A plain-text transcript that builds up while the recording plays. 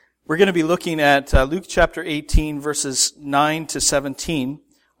We're going to be looking at Luke chapter 18, verses 9 to 17.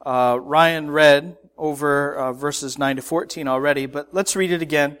 Ryan read over verses 9 to 14 already, but let's read it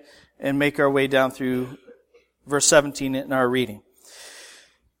again and make our way down through verse 17 in our reading.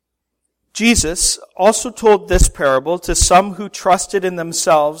 Jesus also told this parable to some who trusted in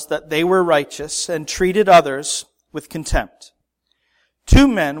themselves that they were righteous and treated others with contempt. 2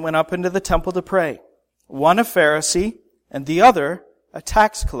 men went up into the temple to pray, one a Pharisee and the other a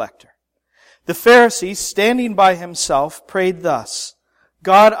tax collector. The Pharisee, standing by himself, prayed thus,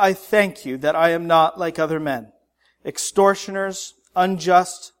 God, I thank you that I am not like other men, extortioners,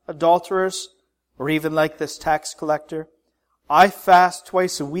 unjust, adulterers, or even like this tax collector. I fast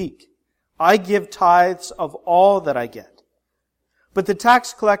twice a week. I give tithes of all that I get. But the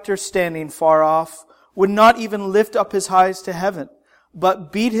tax collector, standing far off, would not even lift up his eyes to heaven,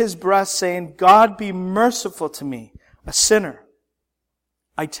 but beat his breast, saying, God, be merciful to me, a sinner.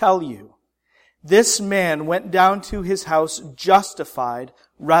 I tell you, this man went down to his house justified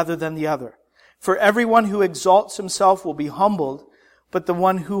rather than the other. For everyone who exalts himself will be humbled, but the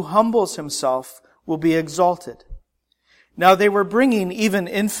one who humbles himself will be exalted. Now they were bringing even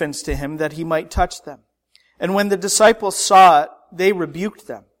infants to him that he might touch them. And when the disciples saw it, they rebuked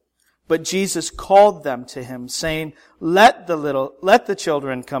them. But Jesus called them to him, saying, Let the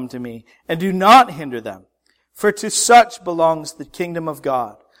children come to me, and do not hinder them. For to such belongs the kingdom of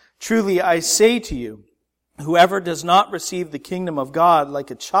God. Truly I say to you, whoever does not receive the kingdom of God like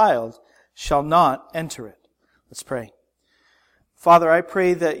a child shall not enter it. Let's pray. Father, I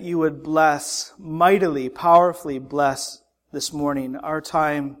pray that you would bless, mightily, powerfully bless this morning our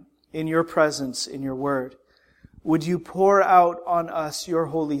time in your presence, in your word. Would you pour out on us your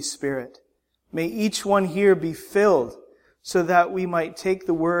Holy Spirit? May each one here be filled so that we might take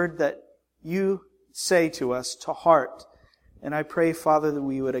the word that you say to us to heart. And I pray, Father, that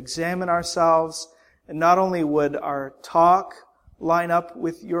we would examine ourselves, and not only would our talk line up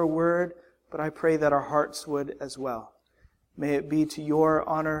with your word, but I pray that our hearts would as well. May it be to your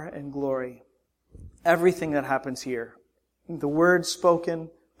honor and glory. Everything that happens here, the words spoken,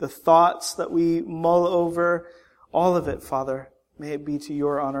 the thoughts that we mull over, all of it, Father, may it be to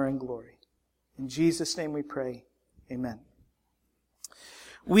your honor and glory. In Jesus' name we pray. Amen.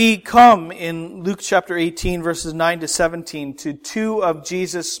 We come in Luke chapter 18, verses 9 to 17, to 2 of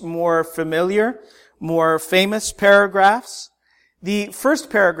Jesus' more familiar, more famous paragraphs. The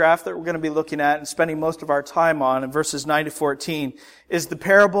first paragraph that we're going to be looking at and spending most of our time on, in verses 9 to 14, is the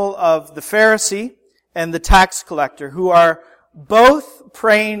parable of the Pharisee and the tax collector, who are both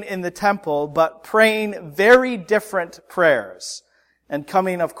praying in the temple, but praying very different prayers, and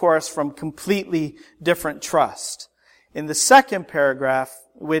coming, of course, from completely different trust. In the second paragraph,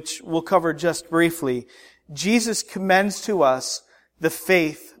 which we'll cover just briefly, Jesus commends to us the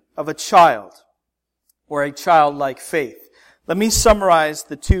faith of a child, or a childlike faith. Let me summarize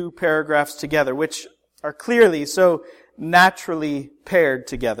the 2 paragraphs together, which are clearly so naturally paired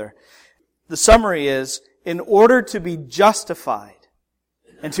together. The summary is, in order to be justified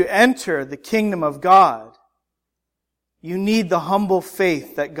and to enter the kingdom of God, you need the humble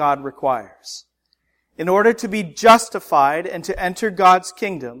faith that God requires. In order to be justified and to enter God's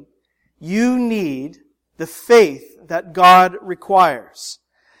kingdom, you need the faith that God requires.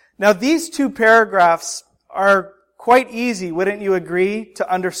 Now, these 2 paragraphs are quite easy, wouldn't you agree,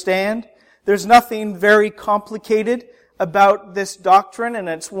 to understand? There's nothing very complicated about this doctrine, and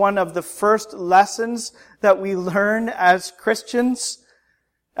it's one of the first lessons that we learn as Christians.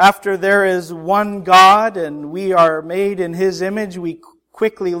 After there is one God and we are made in His image, we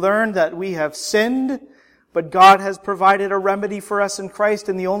quickly learn that we have sinned, but God has provided a remedy for us in Christ,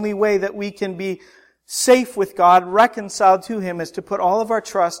 and the only way that we can be safe with God, reconciled to Him, is to put all of our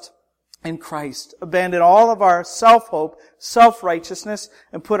trust in Christ, abandon all of our self-hope, self-righteousness,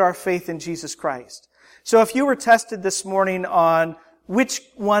 and put our faith in Jesus Christ. So if you were tested this morning on which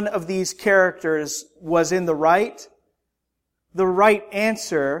one of these characters was in the right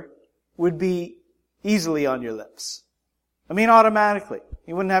answer would be easily on your lips. I mean, automatically.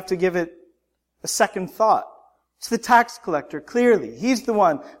 You wouldn't have to give it a second thought. It's the tax collector, clearly. He's the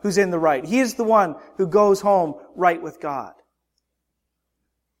one who's in the right. He is the one who goes home right with God.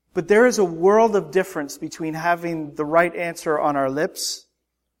 But there is a world of difference between having the right answer on our lips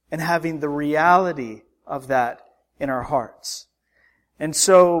and having the reality of that in our hearts. And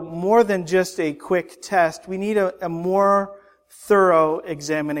so, more than just a quick test, we need a more thorough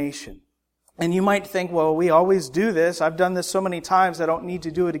examination. And you might think, well, we always do this. I've done this so many times, I don't need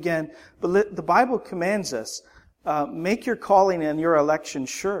to do it again. But the Bible commands us, make your calling and your election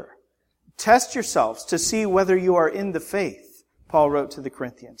sure. Test yourselves to see whether you are in the faith. Paul wrote to the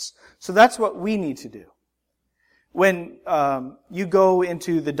Corinthians. So that's what we need to do. When you go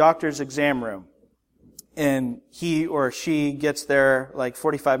into the doctor's exam room, and he or she gets there like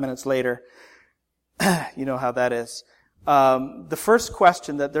 45 minutes later, you know how that is. The first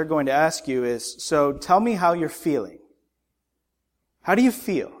question that they're going to ask you is, so tell me how you're feeling. How do you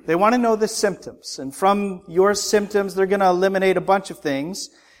feel? They want to know the symptoms. And from your symptoms, they're going to eliminate a bunch of things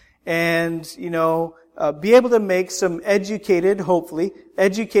and, be able to make some hopefully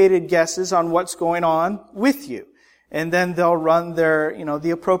educated guesses on what's going on with you. And then they'll run their,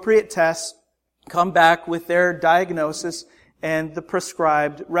 the appropriate tests, come back with their diagnosis and the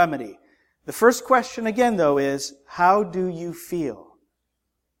prescribed remedy. The first question again, though, is, how do you feel?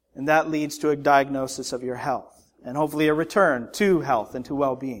 And that leads to a diagnosis of your health, and hopefully a return to health and to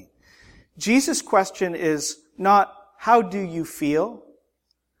well-being. Jesus' question is not, how do you feel?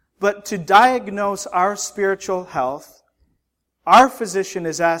 But to diagnose our spiritual health, our physician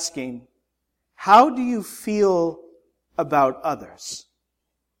is asking, how do you feel about others?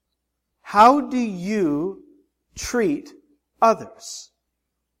 How do you treat others?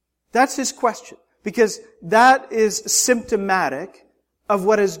 That's his question, because that is symptomatic of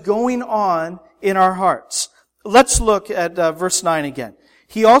what is going on in our hearts. Let's look at verse 9 again.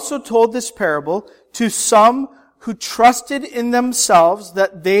 He also told this parable to some who trusted in themselves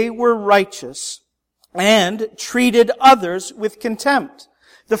that they were righteous and treated others with contempt.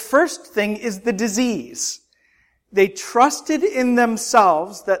 The first thing is the disease. They trusted in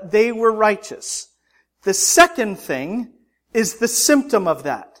themselves that they were righteous. The second thing is the symptom of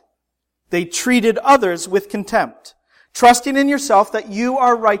that. They treated others with contempt. Trusting in yourself that you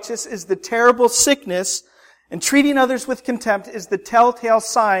are righteous is the terrible sickness, and treating others with contempt is the telltale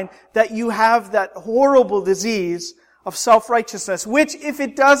sign that you have that horrible disease of self-righteousness, which, if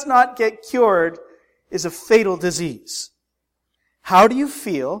it does not get cured, is a fatal disease. How do you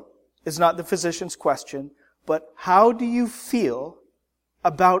feel is not the physician's question, but how do you feel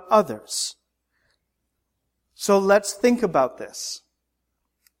about others? So let's think about this.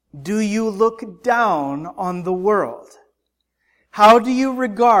 Do you look down on the world? How do you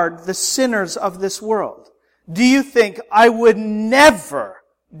regard the sinners of this world? Do you think, I would never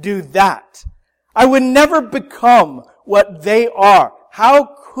do that? I would never become what they are.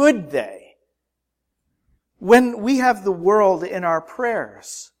 How could they? When we have the world in our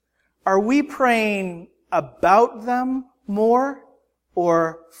prayers, are we praying about them more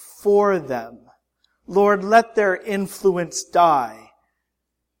or for them? Lord, let their influence die.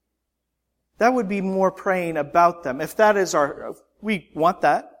 That would be more praying about them. If that is we want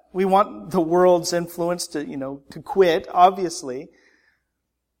that. We want the world's influence to quit, obviously.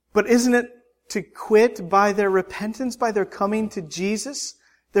 But isn't it to quit by their repentance, by their coming to Jesus,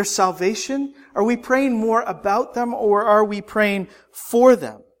 their salvation? Are we praying more about them or are we praying for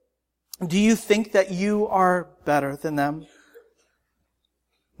them? Do you think that you are better than them?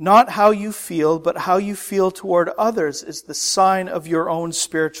 Not how you feel, but how you feel toward others is the sign of your own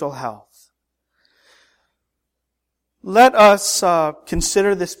spiritual health. Let us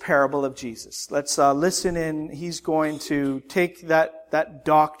consider this parable of Jesus. Let's listen in. He's going to take that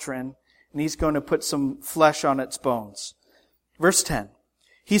doctrine and he's going to put some flesh on its bones. Verse 10.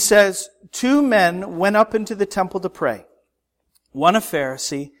 He says, 2 men went up into the temple to pray. One a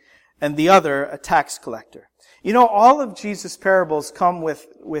Pharisee and the other a tax collector. All of Jesus' parables come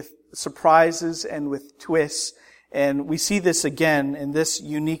with surprises and with twists. And we see this again in this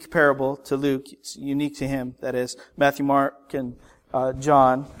unique parable to Luke. It's unique to him, that is. Matthew, Mark, and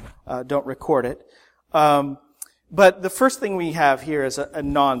John don't record it. But the first thing we have here is a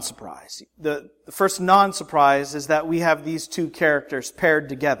non-surprise. The first non-surprise is that we have these two characters paired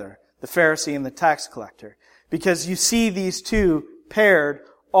together, the Pharisee and the tax collector, because you see these two paired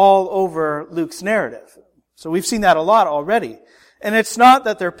all over Luke's narrative. So we've seen that a lot already. And it's not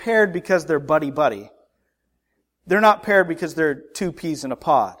that they're paired because they're buddy-buddy. They're not paired because they're 2 peas in a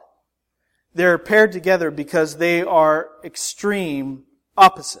pod. They're paired together because they are extreme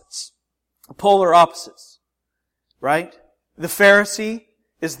opposites, polar opposites, right? The Pharisee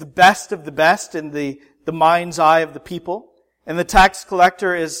is the best of the best in the mind's eye of the people, and the tax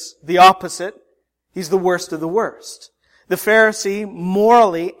collector is the opposite. He's the worst of the worst. The Pharisee,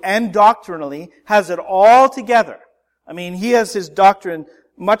 morally and doctrinally, has it all together. I mean, he has his doctrine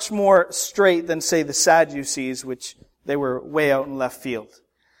much more straight than, say, the Sadducees, which they were way out in left field.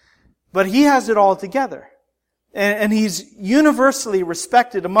 But he has it all together. And he's universally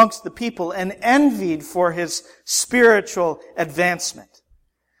respected amongst the people and envied for his spiritual advancement.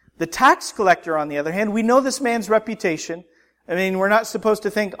 The tax collector, on the other hand, we know this man's reputation. I mean, we're not supposed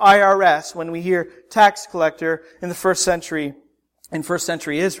to think IRS when we hear tax collector in the first century in first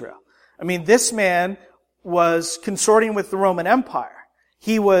century Israel. I mean, this man was consorting with the Roman Empire.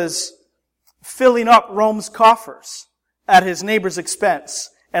 He was filling up Rome's coffers at his neighbor's expense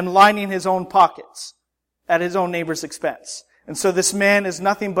and lining his own pockets at his own neighbor's expense. And so this man is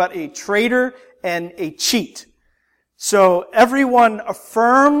nothing but a traitor and a cheat. So everyone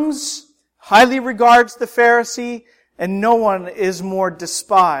affirms, highly regards the Pharisee, and no one is more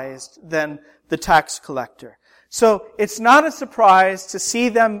despised than the tax collector. So it's not a surprise to see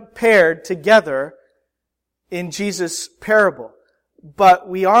them paired together in Jesus' parable. But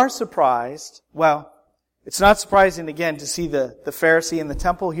we are surprised, well, it's not surprising again to see the Pharisee in the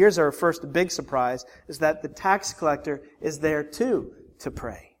temple. Here's our first big surprise, is that the tax collector is there too to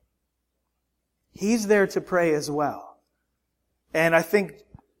pray. He's there to pray as well. And I think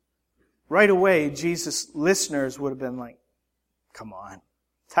right away Jesus' listeners would have been like, come on,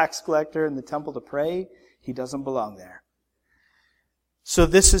 tax collector in the temple to pray? He doesn't belong there. So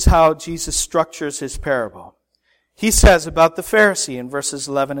this is how Jesus structures his parable. He says about the Pharisee in verses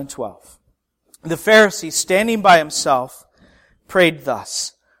 11 and 12. The Pharisee, standing by himself, prayed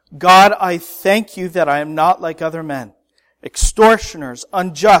thus, God, I thank you that I am not like other men, extortioners,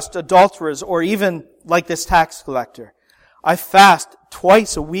 unjust, adulterers, or even like this tax collector. I fast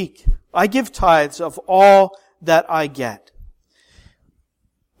twice a week. I give tithes of all that I get.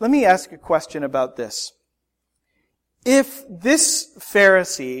 Let me ask a question about this. If this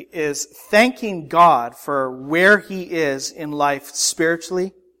Pharisee is thanking God for where he is in life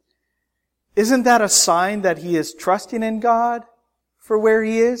spiritually, isn't that a sign that he is trusting in God for where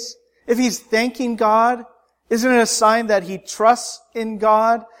he is? If he's thanking God, isn't it a sign that he trusts in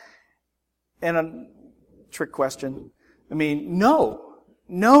God? And a trick question. I mean, no.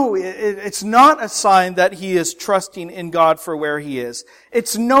 No, it's not a sign that he is trusting in God for where he is.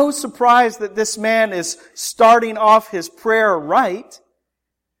 It's no surprise that this man is starting off his prayer right.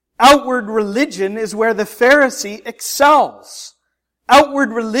 Outward religion is where the Pharisee excels.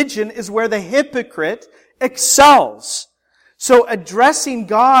 Outward religion is where the hypocrite excels. So addressing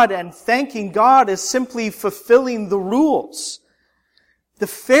God and thanking God is simply fulfilling the rules. The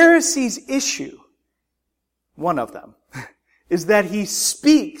Pharisee's issue, one of them, is that he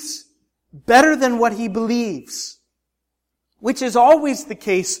speaks better than what he believes, which is always the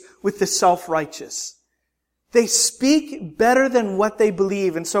case with the self-righteous. They speak better than what they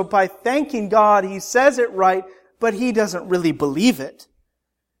believe, and so by thanking God, he says it right, but he doesn't really believe it.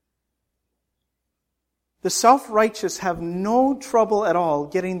 The self-righteous have no trouble at all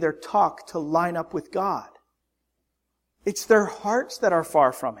getting their talk to line up with God. It's their hearts that are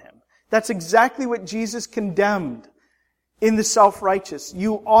far from Him. That's exactly what Jesus condemned in the self-righteous.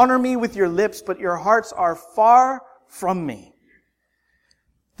 You honor me with your lips, but your hearts are far from me.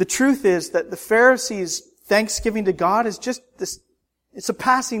 The truth is that the Pharisees' thanksgiving to God is just this, it's a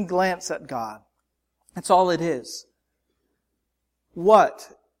passing glance at God. That's all it is.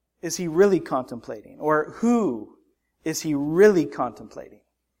 What is he really contemplating? Or who is he really contemplating?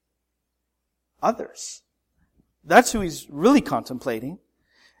 Others. That's who he's really contemplating.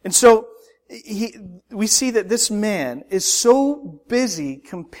 And so, we see that this man is so busy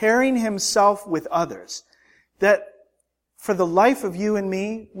comparing himself with others that for the life of you and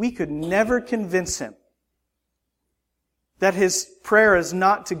me, we could never convince him that his prayer is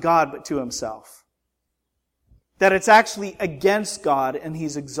not to God but to himself. That it's actually against God and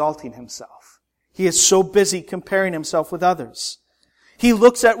he's exalting himself. He is so busy comparing himself with others. He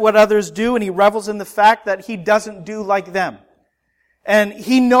looks at what others do and he revels in the fact that he doesn't do like them. And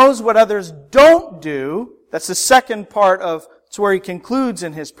he knows what others don't do. That's the second part of, it's where he concludes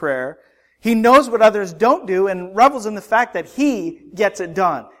in his prayer. He knows what others don't do and revels in the fact that he gets it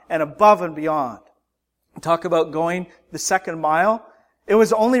done and above and beyond. Talk about going the second mile. It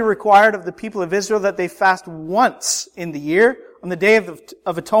was only required of the people of Israel that they fast once in the year on the Day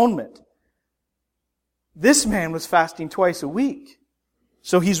of Atonement. This man was fasting twice a week.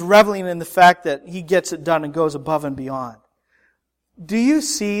 So he's reveling in the fact that he gets it done and goes above and beyond. Do you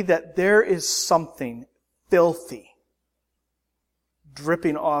see that there is something filthy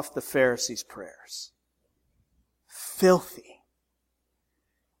dripping off the Pharisees' prayers? Filthy.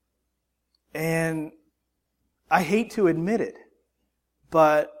 And I hate to admit it,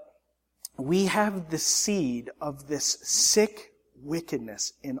 but we have the seed of this sick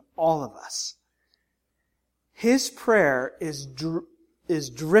wickedness in all of us. His prayer is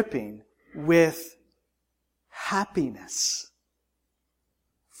dripping with happiness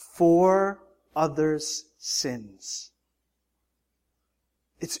for others' sins.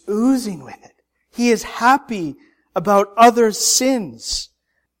 It's oozing with it. He is happy about others' sins.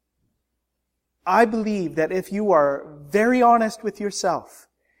 I believe that if you are very honest with yourself,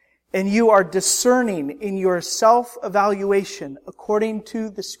 and you are discerning in your self-evaluation according to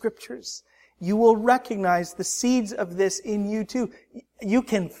the Scriptures, you will recognize the seeds of this in you too. You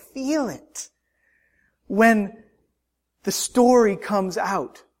can feel it when the story comes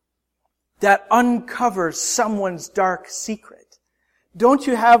out that uncovers someone's dark secret. Don't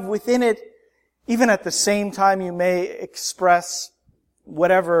you have within it, even at the same time you may express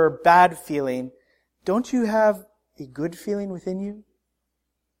whatever bad feeling, don't you have a good feeling within you?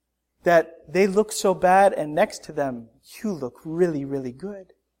 That they look so bad and next to them, you look really, really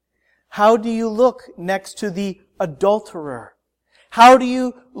good. How do you look next to the adulterer? How do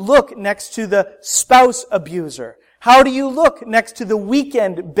you look next to the spouse abuser? How do you look next to the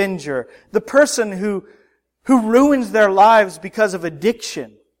weekend binger? The person who ruins their lives because of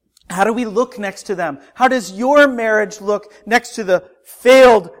addiction? How do we look next to them? How does your marriage look next to the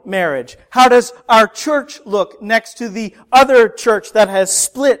failed marriage? How does our church look next to the other church that has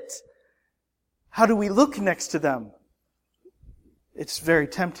split? How do we look next to them? It's very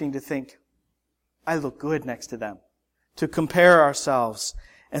tempting to think, I look good next to them. To compare ourselves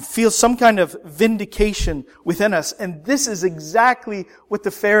and feel some kind of vindication within us. And this is exactly what the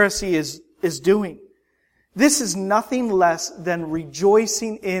Pharisee is doing. This is nothing less than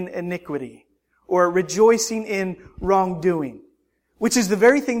rejoicing in iniquity or rejoicing in wrongdoing, which is the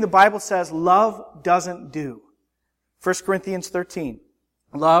very thing the Bible says love doesn't do. 1 Corinthians 13.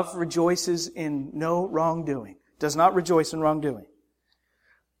 Love rejoices in no wrongdoing, does not rejoice in wrongdoing.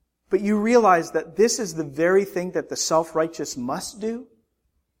 But you realize that this is the very thing that the self-righteous must do.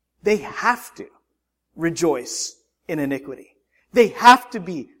 They have to rejoice in iniquity. They have to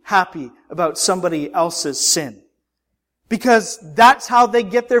be happy about somebody else's sin. Because that's how they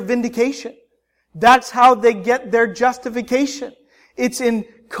get their vindication. That's how they get their justification. It's in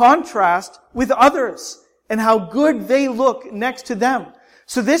contrast with others and how good they look next to them.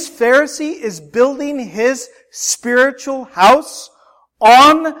 So this Pharisee is building his spiritual house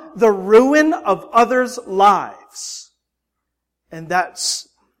on the ruin of others' lives. And that's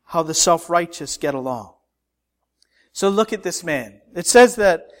how the self-righteous get along. So look at this man. It says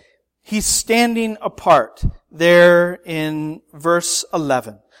that he's standing apart there in verse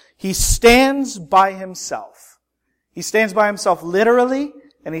 11. He stands by himself. He stands by himself literally,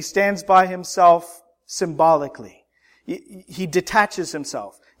 and he stands by himself symbolically. He detaches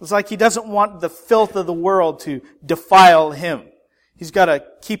himself. It's like he doesn't want the filth of the world to defile him. He's got to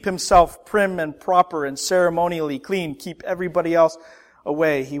keep himself prim and proper and ceremonially clean, keep everybody else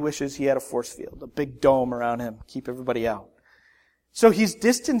away. He wishes he had a force field, a big dome around him, keep everybody out. So he's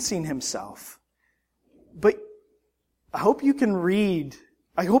distancing himself. But I hope you can read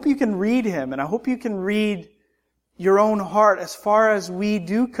him, and I hope you can read your own heart as far as we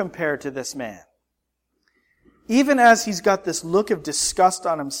do compare to this man. Even as he's got this look of disgust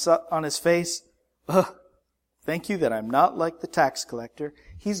on his face, thank you that I'm not like the tax collector.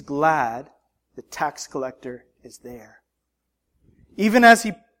 He's glad the tax collector is there. Even as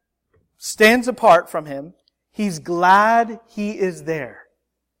he stands apart from him, he's glad he is there.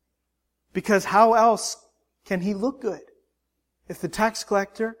 Because how else can he look good if the tax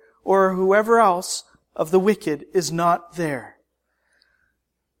collector or whoever else of the wicked is not there?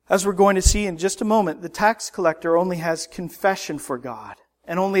 As we're going to see in just a moment, the tax collector only has confession for God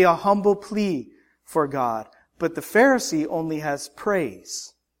and only a humble plea for God. But the Pharisee only has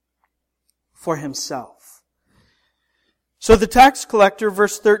praise for himself. So the tax collector,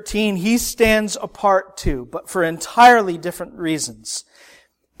 verse 13, he stands apart too, but for entirely different reasons.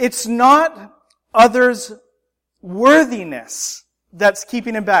 It's not others' worthiness that's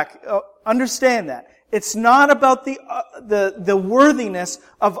keeping him back. Understand that. It's not about the worthiness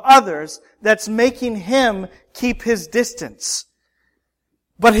of others that's making him keep his distance,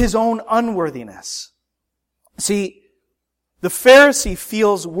 but his own unworthiness. See, the Pharisee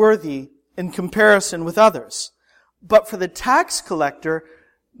feels worthy in comparison with others. But for the tax collector,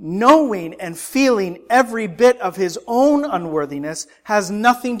 knowing and feeling every bit of his own unworthiness has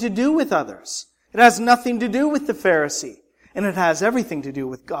nothing to do with others. It has nothing to do with the Pharisee. And it has everything to do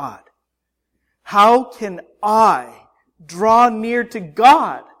with God. How can I draw near to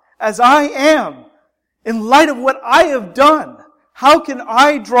God as I am in light of what I have done? How can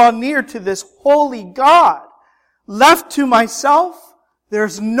I draw near to this holy God? Left to myself,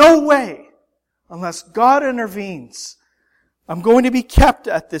 there's no way, unless God intervenes. I'm going to be kept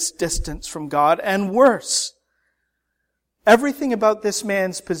at this distance from God, and worse. Everything about this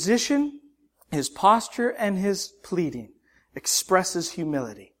man's position, his posture, and his pleading expresses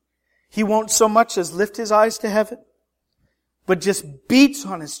humility. He won't so much as lift his eyes to heaven, but just beats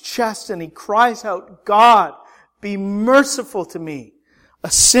on his chest and he cries out, God, be merciful to me, a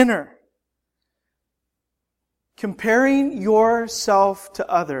sinner. Comparing yourself to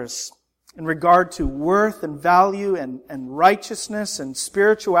others in regard to worth and value and righteousness and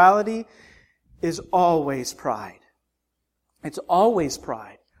spirituality is always pride. It's always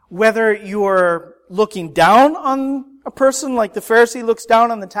pride. Whether you're looking down on a person like the Pharisee looks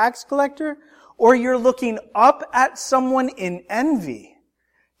down on the tax collector, or you're looking up at someone in envy,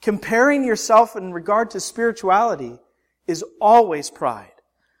 comparing yourself in regard to spirituality is always pride.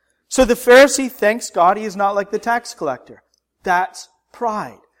 So the Pharisee thanks God he is not like the tax collector. That's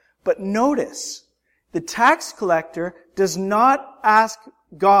pride. But notice, the tax collector does not ask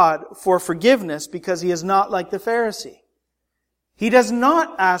God for forgiveness because he is not like the Pharisee. He does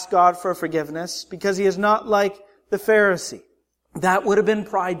not ask God for forgiveness because he is not like the Pharisee. That would have been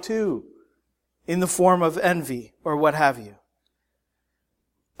pride too, in the form of envy or what have you.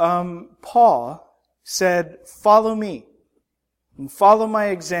 Paul said, follow me and follow my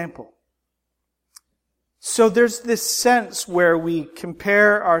example. So there's this sense where we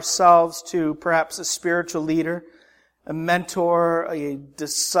compare ourselves to perhaps a spiritual leader, a mentor,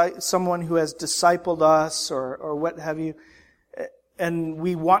 someone who has discipled us or what have you, and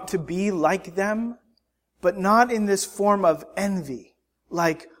we want to be like them, but not in this form of envy.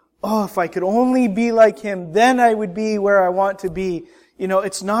 Like, oh, if I could only be like him, then I would be where I want to be. You know,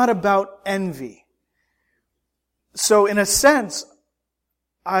 it's not about envy. So in a sense,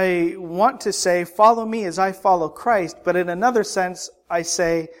 I want to say, follow me as I follow Christ, but in another sense, I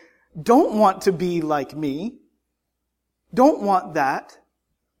say, don't want to be like me. Don't want that.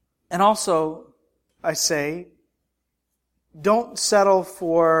 And also, I say, don't settle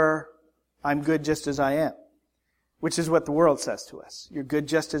for, I'm good just as I am, which is what the world says to us. You're good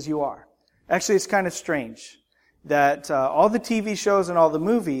just as you are. Actually, it's kind of strange that all the TV shows and all the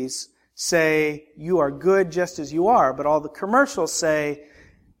movies say you are good just as you are, but all the commercials say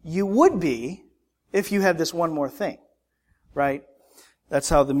you would be if you had this one more thing, right? That's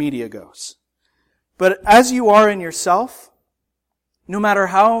how the media goes. But as you are in yourself, no matter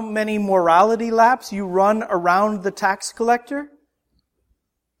how many morality laps you run around the tax collector,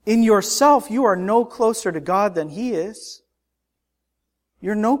 in yourself you are no closer to God than he is.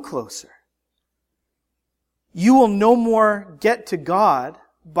 You're no closer. You will no more get to God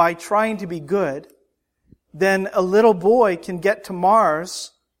by trying to be good than a little boy can get to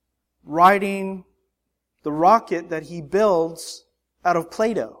Mars riding the rocket that he builds out of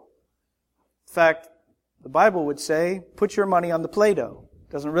Play-Doh. In fact, the Bible would say, put your money on the Play-Doh.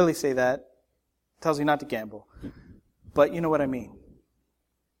 It doesn't really say that. It tells you not to gamble. But you know what I mean.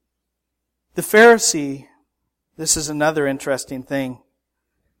 The Pharisee, this is another interesting thing.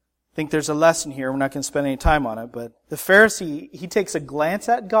 I think there's a lesson here. We're not going to spend any time on it. But the Pharisee, he takes a glance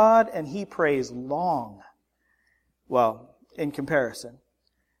at God and he prays long. Well, in comparison.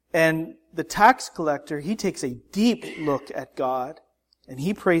 And the tax collector, he takes a deep look at God and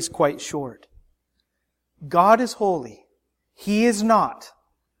he prays quite short. God is holy. He is not.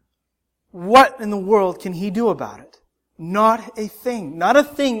 What in the world can he do about it? Not a thing. Not a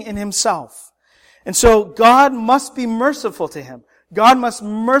thing in himself. And so God must be merciful to him. God must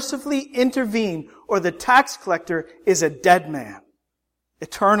mercifully intervene or the tax collector is a dead man.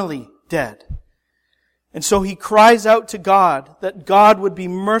 Eternally dead. And so he cries out to God that God would be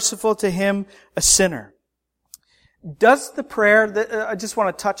merciful to him, a sinner. Does the prayer, I just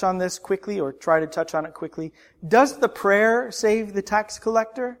want to touch on this quickly or try to touch on it quickly. Does the prayer save the tax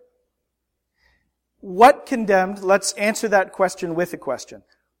collector? What condemned, let's answer that question with a question.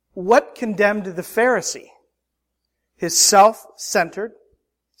 What condemned the Pharisee? His self-centered,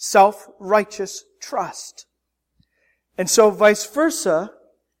 self-righteous trust. And so vice versa,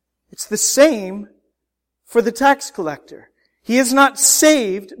 it's the same for the tax collector. He is not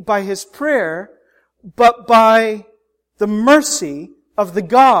saved by his prayer, but by the mercy of the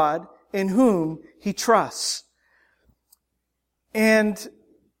God in whom he trusts. And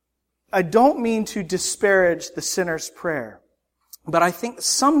I don't mean to disparage the sinner's prayer, but I think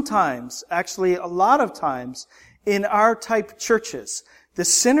sometimes, actually a lot of times, in our type churches, the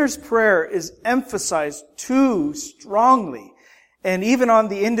sinner's prayer is emphasized too strongly. And even on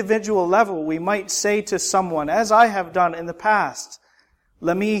the individual level, we might say to someone, as I have done in the past,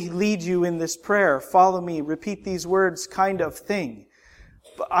 let me lead you in this prayer, follow me, repeat these words kind of thing.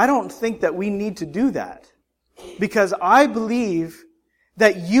 But I don't think that we need to do that. Because I believe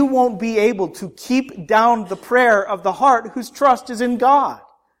that you won't be able to keep down the prayer of the heart whose trust is in God.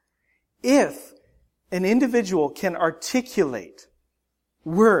 If an individual can articulate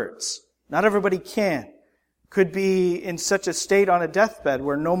words, not everybody can, could be in such a state on a deathbed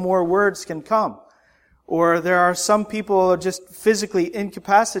where no more words can come. Or there are some people just physically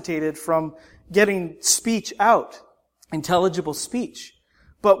incapacitated from getting speech out, intelligible speech.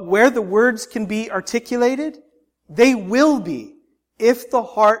 But where the words can be articulated, they will be if the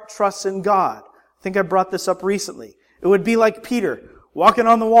heart trusts in God. I think I brought this up recently. It would be like Peter walking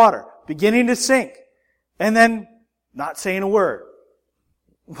on the water, beginning to sink, and then not saying a word.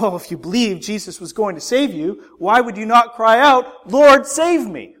 Well, if you believe Jesus was going to save you, why would you not cry out, "Lord, save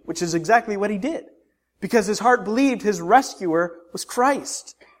me?" Which is exactly what he did. Because his heart believed his rescuer was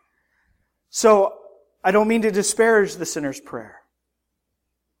Christ. So, I don't mean to disparage the sinner's prayer.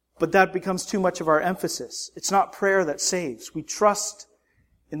 But that becomes too much of our emphasis. It's not prayer that saves. We trust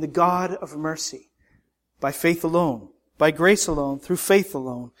in the God of mercy. By faith alone, by grace alone, through faith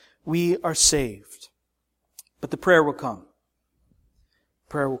alone, we are saved. But the prayer will come.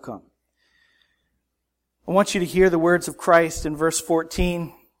 Prayer will come. I want you to hear the words of Christ in verse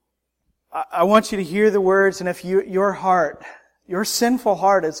 14. I want you to hear the words, and if your heart, your sinful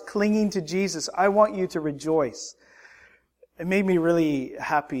heart is clinging to Jesus, I want you to rejoice. It made me really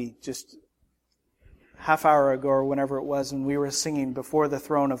happy just half hour ago or whenever it was when we were singing Before the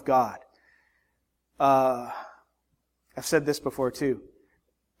Throne of God. I've said this before too.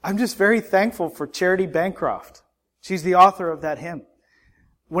 I'm just very thankful for Charity Bancroft. She's the author of that hymn.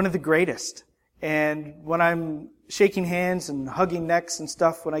 One of the greatest. And when I'm shaking hands and hugging necks and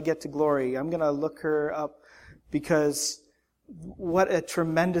stuff when I get to glory, I'm going to look her up because what a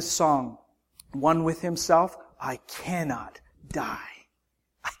tremendous song. One with himself, I cannot die.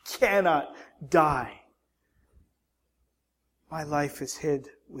 I cannot die. My life is hid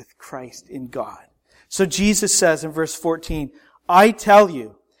with Christ in God. So Jesus says in verse 14, I tell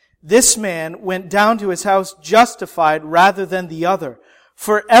you, this man went down to his house justified rather than the other.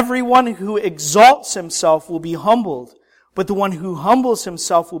 For everyone who exalts himself will be humbled, but the one who humbles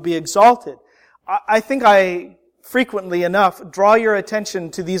himself will be exalted. I think I frequently enough draw your attention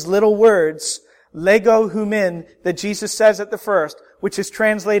to these little words, lego humin, that Jesus says at the first, which is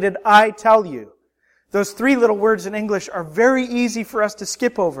translated, I tell you. Those three little words in English are very easy for us to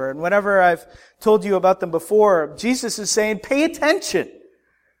skip over. And whenever I've told you about them before, Jesus is saying, pay attention.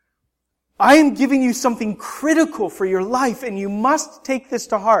 I am giving you something critical for your life, and you must take this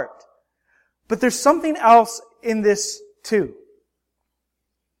to heart. But there's something else in this too.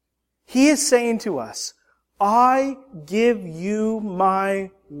 He is saying to us, I give you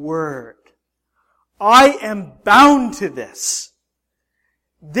my word. I am bound to this.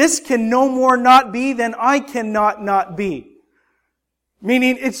 This can no more not be than I cannot not be.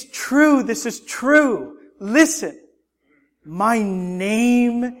 Meaning, it's true, this is true. Listen, my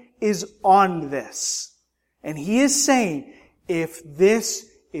name is on this. And he is saying, if this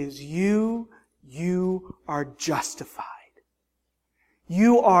is you, you are justified.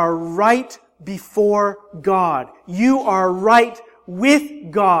 You are right before God. You are right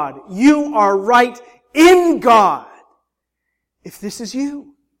with God. You are right in God. If this is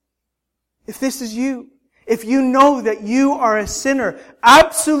you. If this is you. If you know that you are a sinner,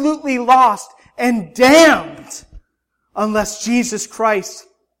 absolutely lost and damned, unless Jesus Christ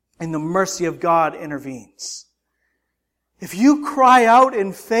in the mercy of God intervenes. If you cry out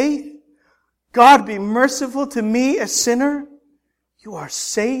in faith, God be merciful to me, a sinner, you are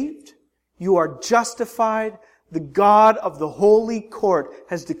saved, you are justified, the God of the holy court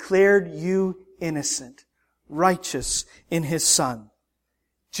has declared you innocent, righteous in His Son.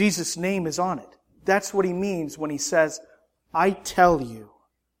 Jesus' name is on it. That's what He means when He says, I tell you.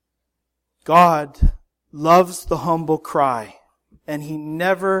 God loves the humble cry, and He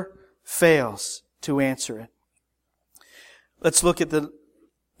never fails to answer it. Let's look at the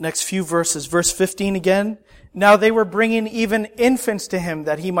next few verses. Verse 15 again. Now they were bringing even infants to Him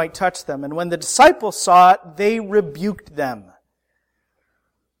that He might touch them. And when the disciples saw it, they rebuked them.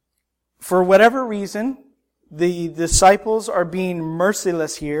 For whatever reason, the disciples are being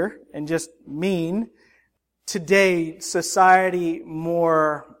merciless here and just mean. Today, society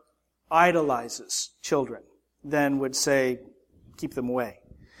more idolizes children than would say, keep them away.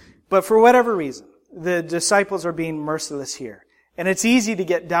 But for whatever reason, the disciples are being merciless here. And it's easy to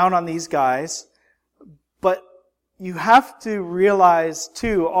get down on these guys, but you have to realize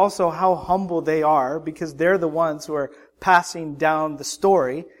too also how humble they are, because they're the ones who are passing down the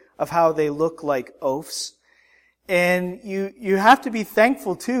story of how they look like oafs. And you have to be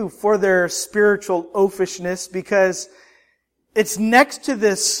thankful too for their spiritual oafishness, because it's next to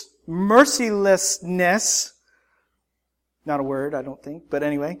this mercilessness, not a word, I don't think, but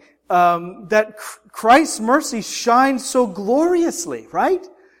anyway, that Christ's mercy shines so gloriously, right?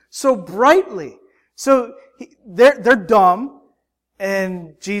 So brightly. So they're dumb,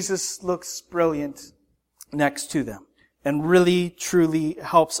 and Jesus looks brilliant next to them and really, truly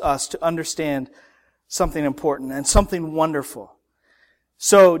helps us to understand something important and something wonderful.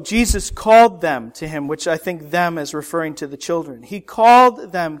 So Jesus called them to him, which I think them is referring to the children. He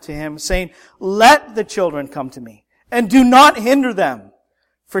called them to him, saying, "Let the children come to me, and do not hinder them,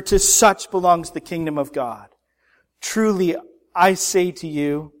 for to such belongs the kingdom of God. Truly, I say to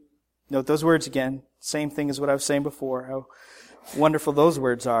you," note those words again, same thing as what I was saying before, how wonderful those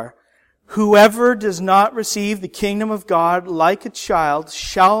words are. "Whoever does not receive the kingdom of God like a child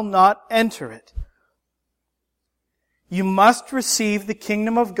shall not enter it." You must receive the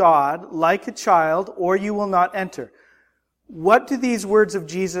kingdom of God like a child, or you will not enter. What do these words of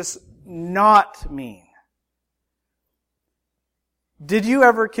Jesus not mean? Did you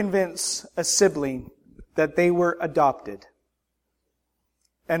ever convince a sibling that they were adopted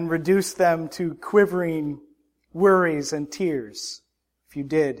and reduce them to quivering worries and tears? If you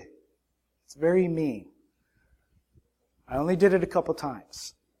did, it's very mean. I only did it a couple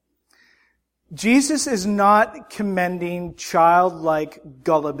times. Jesus is not commending childlike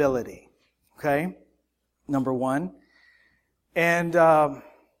gullibility. Okay? Number one. And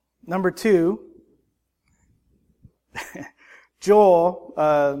number two, Joel,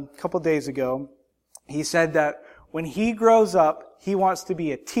 a couple days ago, he said that when he grows up, he wants to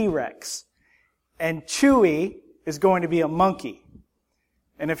be a T-Rex. And Chewie is going to be a monkey.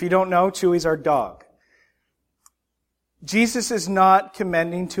 And if you don't know, Chewie's our dog. Jesus is not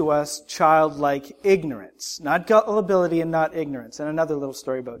commending to us childlike ignorance. Not gullibility and not ignorance. And another little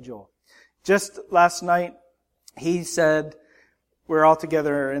story about Joel. Just last night, he said, we're all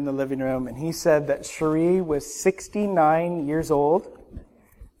together in the living room, and he said that Cherie was 69 years old,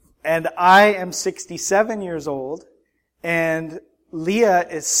 and I am 67 years old, and Leah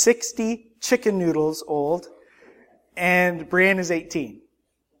is 60 chicken noodles old, and Brian is 18.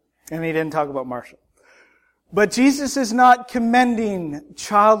 And he didn't talk about Marshall. But Jesus is not commending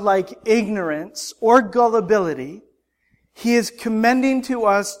childlike ignorance or gullibility. He is commending to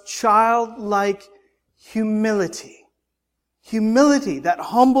us childlike humility. Humility, that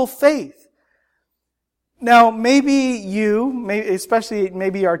humble faith. Now, maybe you, especially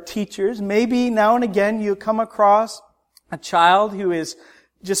maybe our teachers, maybe now and again you come across a child who is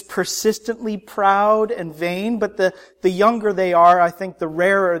just persistently proud and vain, but the younger they are, I think the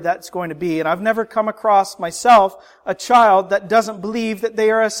rarer that's going to be. And I've never come across myself a child that doesn't believe that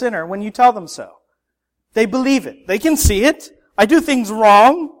they are a sinner when you tell them so. They believe it. They can see it. I do things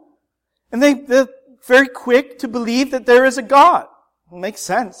wrong. And they're very quick to believe that there is a God. It makes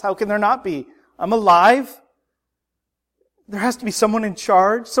sense. How can there not be? I'm alive. There has to be someone in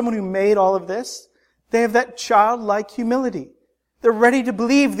charge, someone who made all of this. They have that childlike humility. They're ready to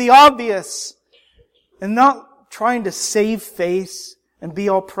believe the obvious and not trying to save face and be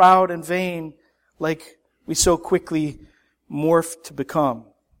all proud and vain like we so quickly morph to become.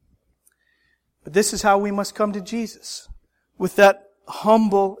 But this is how we must come to Jesus, with that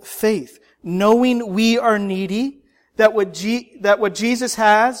humble faith, knowing we are needy, that what Jesus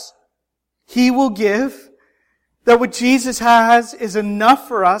has, He will give, that what Jesus has is enough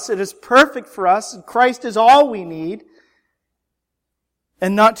for us, it is perfect for us, and Christ is all we need,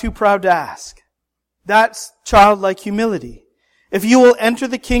 and not too proud to ask. That's childlike humility. If you will enter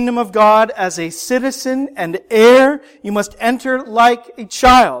the kingdom of God as a citizen and heir, you must enter like a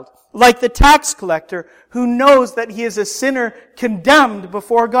child, like the tax collector who knows that he is a sinner condemned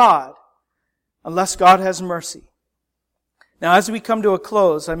before God, unless God has mercy. Now, as we come to a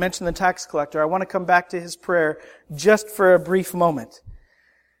close, I mentioned the tax collector. I want to come back to his prayer just for a brief moment.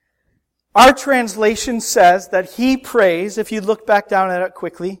 Our translation says that he prays, if you look back down at it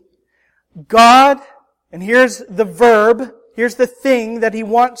quickly, God, and here's the verb, here's the thing that he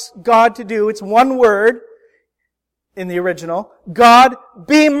wants God to do. It's one word in the original. God,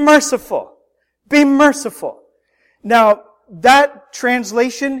 be merciful. Be merciful. Now, that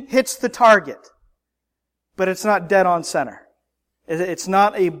translation hits the target, but it's not dead on center. It's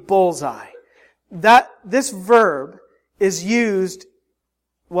not a bullseye. This verb is used,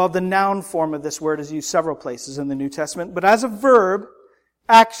 well, the noun form of this word is used several places in the New Testament, but as a verb,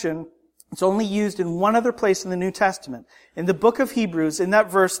 action, it's only used in one other place in the New Testament. In the book of Hebrews, in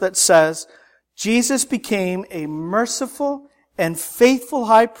that verse that says, Jesus became a merciful and faithful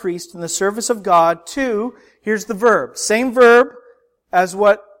high priest in the service of God to, here's the verb, same verb as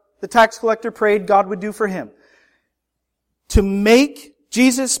what the tax collector prayed God would do for him.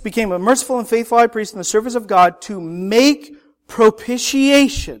 Jesus became a merciful and faithful high priest in the service of God to make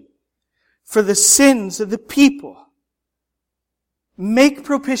propitiation for the sins of the people. Make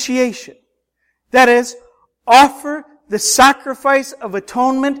propitiation. That is, offer the sacrifice of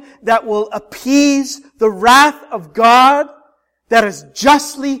atonement that will appease the wrath of God that is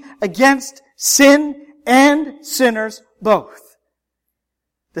justly against sin and sinners both.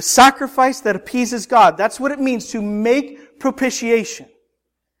 The sacrifice that appeases God. That's what it means to make propitiation.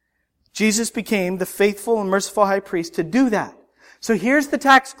 Jesus became the faithful and merciful high priest to do that. So here's the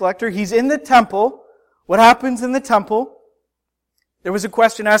tax collector. He's in the temple. What happens in the temple? There was a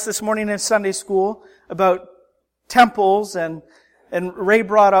question asked this morning in Sunday school about temples, and Ray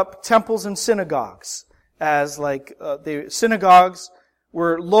brought up temples and synagogues as the synagogues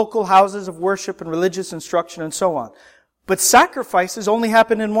were local houses of worship and religious instruction and so on. But sacrifices only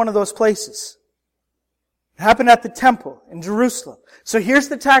happened in one of those places. It happened at the temple in Jerusalem. So here's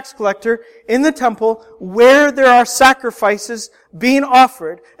the tax collector in the temple where there are sacrifices being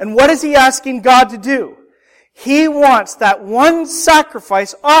offered. And what is he asking God to do? He wants that one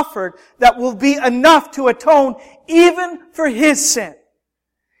sacrifice offered that will be enough to atone even for his sin.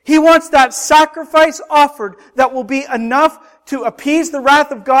 He wants that sacrifice offered that will be enough to appease the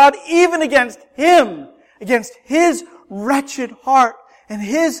wrath of God even against him, against his wretched heart and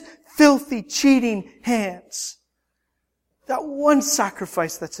his filthy, cheating hands. That one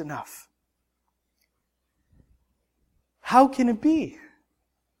sacrifice that's enough. How can it be?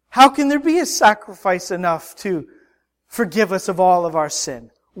 How can there be a sacrifice enough to forgive us of all of our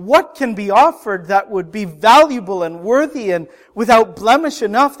sin? What can be offered that would be valuable and worthy and without blemish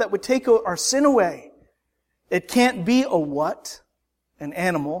enough that would take our sin away? It can't be a what? An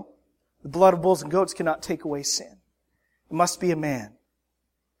animal. The blood of bulls and goats cannot take away sin. It must be a man.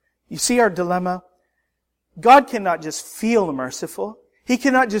 You see our dilemma? God cannot just feel merciful. He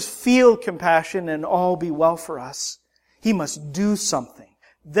cannot just feel compassion and all be well for us. He must do something.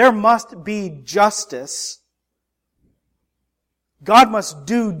 There must be justice. God must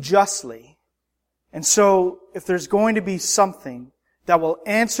do justly. And so, if there's going to be something that will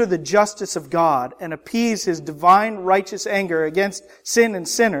answer the justice of God and appease His divine righteous anger against sin and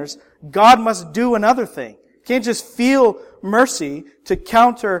sinners, God must do another thing. He can't just feel mercy to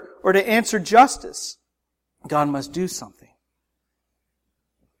counter or to answer justice. God must do something.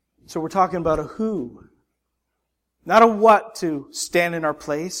 So we're talking about a who. Not a what to stand in our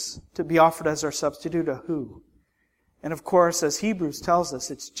place, to be offered as our substitute, a who. And of course, as Hebrews tells us,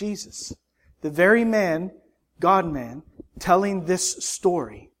 it's Jesus. The very man, God-man, telling this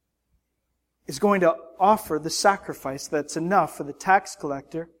story is going to offer the sacrifice that's enough for the tax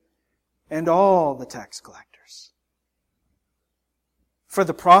collector and all the tax collectors. For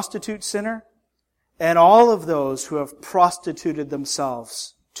the prostitute sinner and all of those who have prostituted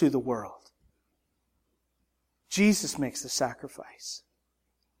themselves to the world. Jesus makes the sacrifice.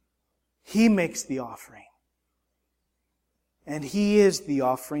 He makes the offering. And He is the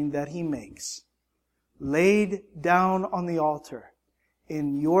offering that He makes, laid down on the altar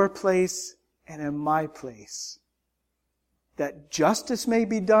in your place and in my place, that justice may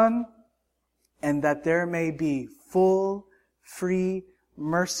be done and that there may be full, free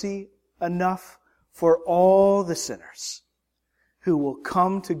mercy enough for all the sinners who will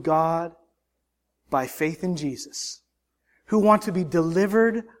come to God by faith in Jesus, who want to be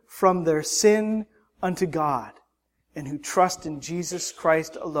delivered from their sin unto God, and who trust in Jesus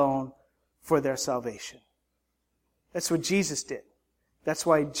Christ alone for their salvation. That's what Jesus did. That's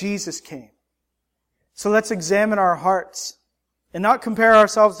why Jesus came. So let's examine our hearts and not compare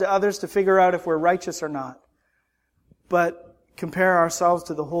ourselves to others to figure out if we're righteous or not, but compare ourselves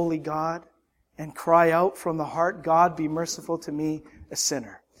to the holy God and cry out from the heart, God, be merciful to me, a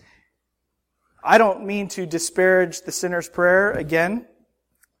sinner. I don't mean to disparage the sinner's prayer again.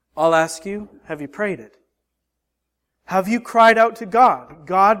 I'll ask you, have you prayed it? Have you cried out to God,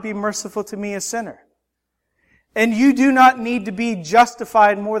 God, be merciful to me, a sinner? And you do not need to be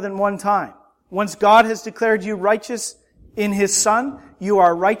justified more than one time. Once God has declared you righteous in His Son, you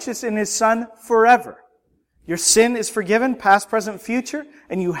are righteous in His Son forever. Your sin is forgiven, past, present, future,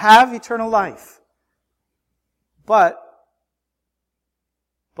 and you have eternal life. But,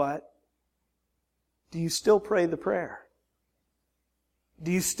 do you still pray the prayer?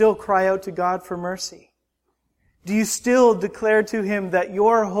 Do you still cry out to God for mercy? Do you still declare to Him that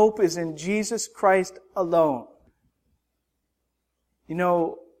your hope is in Jesus Christ alone? You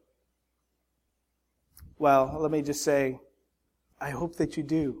know, well, let me just say, I hope that you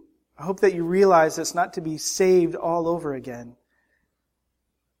do. I hope that you realize it's not to be saved all over again.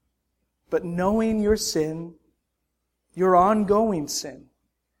 But knowing your sin, your ongoing sin,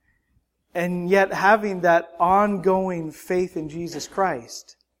 and yet having that ongoing faith in Jesus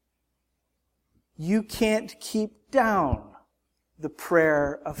Christ, you can't keep down the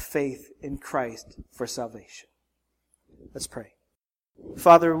prayer of faith in Christ for salvation. Let's pray.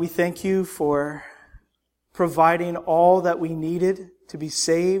 Father, we thank you for providing all that we needed to be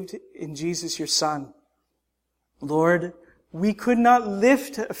saved in Jesus, your Son. Lord, we could not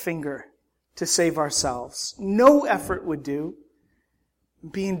lift a finger to save ourselves. No effort would do.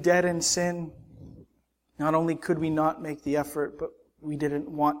 Being dead in sin, not only could we not make the effort, but we didn't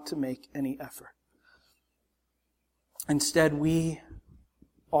want to make any effort. Instead, we,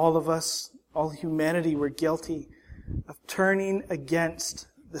 all of us, all humanity, were guilty of turning against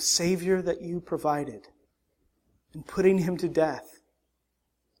the Savior that you provided and putting him to death.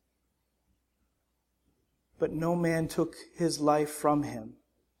 But no man took his life from him.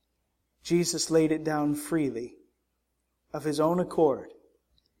 Jesus laid it down freely of his own accord.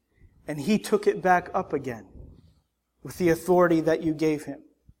 And he took it back up again with the authority that you gave him.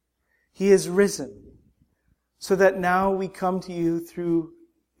 He is risen so that now we come to you through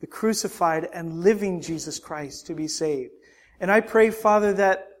the crucified and living Jesus Christ to be saved. And I pray, Father,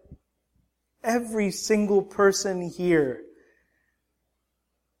 that every single person here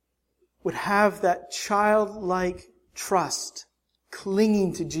would have that childlike trust,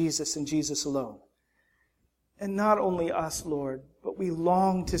 clinging to Jesus and Jesus alone. And not only us, Lord, but we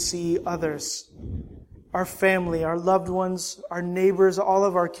long to see others, our family, our loved ones, our neighbors, all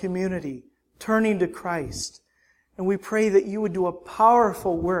of our community, turning to Christ. And we pray that you would do a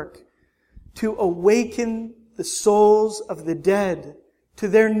powerful work to awaken the souls of the dead to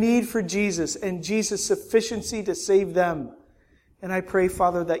their need for Jesus and Jesus' sufficiency to save them. And I pray,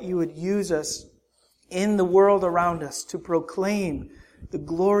 Father, that you would use us in the world around us to proclaim the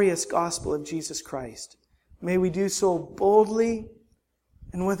glorious gospel of Jesus Christ. May we do so boldly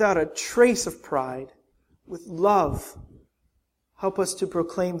and without a trace of pride, with love. Help us to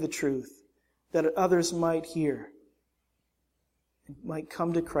proclaim the truth, that others might hear and might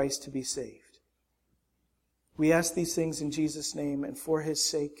come to Christ to be saved. We ask these things in Jesus' name and for his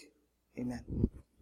sake. Amen.